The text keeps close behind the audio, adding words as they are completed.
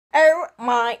Oh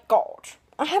my god.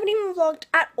 I haven't even vlogged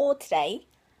at all today.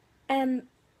 And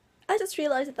I just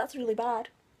realised that that's really bad.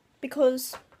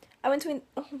 Because I went to,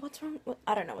 oh, what's wrong?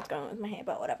 I don't know what's going on with my hair,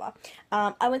 but whatever.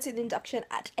 I went to the induction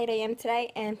at 8 AM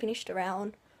today and finished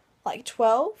around like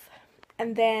 12.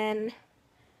 And then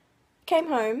came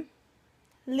home,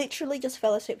 literally just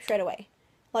fell asleep straight away.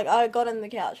 Like, I got on the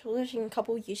couch, was watching a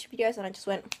couple of YouTube videos, and I just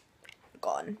went,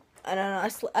 gone. And then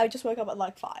I just woke up at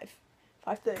like 5:30.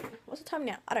 What's the time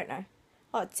now? I don't know.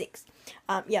 Oh, it's 6.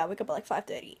 Yeah, I woke up at like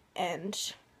 5:30,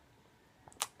 and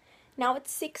now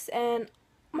it's 6, and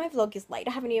my vlog is late.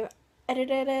 I haven't even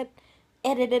edited it.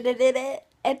 I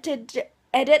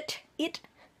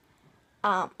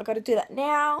gotta do that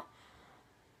now,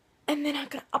 and then I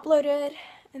gotta upload it,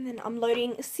 and then I'm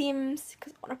loading Sims,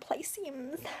 because I want to play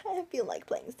Sims. I feel like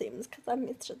playing Sims, because I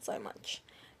missed it so much,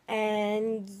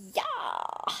 and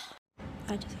yeah.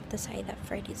 I just have to say that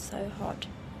Fred is so hot.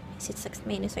 He sits next to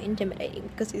me and is so intimidating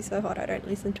because he's so hot I don't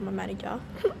listen to my manager.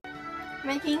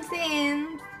 Making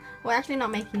Sims! Well, actually not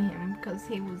making him because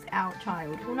he was our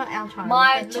child. Well, not our child,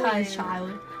 but Louis'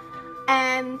 child.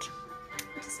 And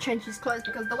I just changed his clothes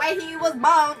because the way he was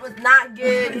born was not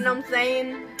good, you know what I'm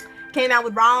saying? Came out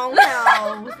with wrong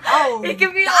clothes. Oh, it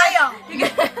can be damn!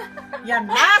 You're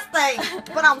nasty!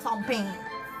 Put on some pants.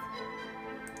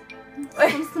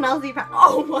 Some smelly pants.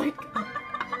 Oh my god.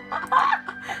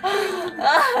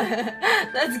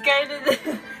 Let's go to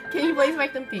the... Can you please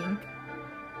make them pink?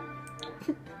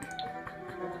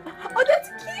 Oh, that's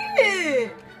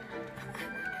cute!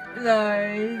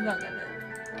 No, he's not gonna.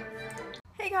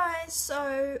 Hey guys,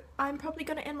 so I'm probably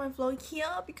gonna end my vlog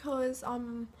here because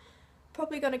I'm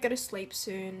probably gonna go to sleep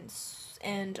soon,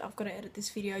 and I've got to edit this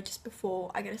video just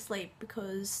before I go to sleep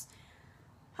because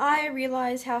I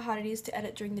realise how hard it is to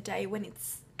edit during the day when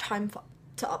it's time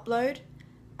to upload.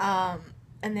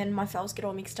 And then my files get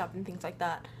all mixed up and things like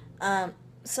that.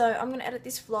 So I'm gonna edit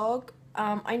this vlog.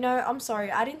 I know, I'm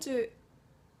sorry, I didn't do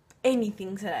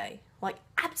anything today. Like,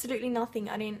 absolutely nothing.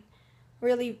 I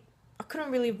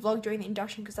couldn't really vlog during the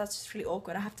induction because that's just really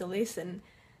awkward. I have to listen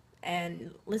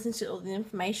to all the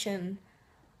information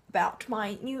about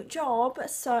my new job.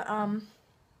 So,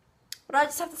 what I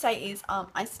just have to say is,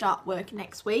 I start work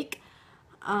next week.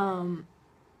 I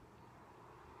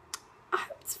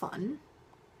hope it's fun.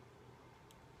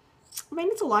 I mean,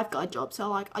 it's a lifeguard job, so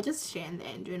like, I just stand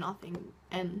there and do nothing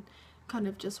and kind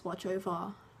of just watch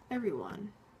over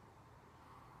everyone.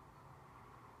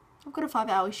 I've got a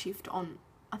 5-hour shift on,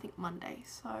 I think, Monday,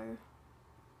 so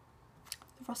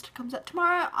the roster comes out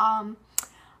tomorrow. I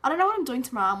don't know what I'm doing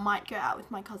tomorrow. I might go out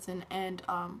with my cousin and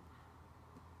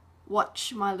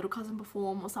watch my little cousin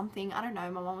perform or something. I don't know,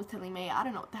 my mum was telling me. I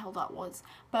don't know what the hell that was,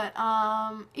 but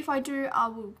if I do, I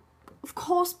will of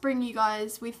course bring you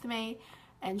guys with me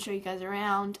and show you guys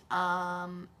around,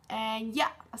 and yeah,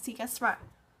 I'll see you guys tomorrow.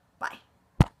 Bye.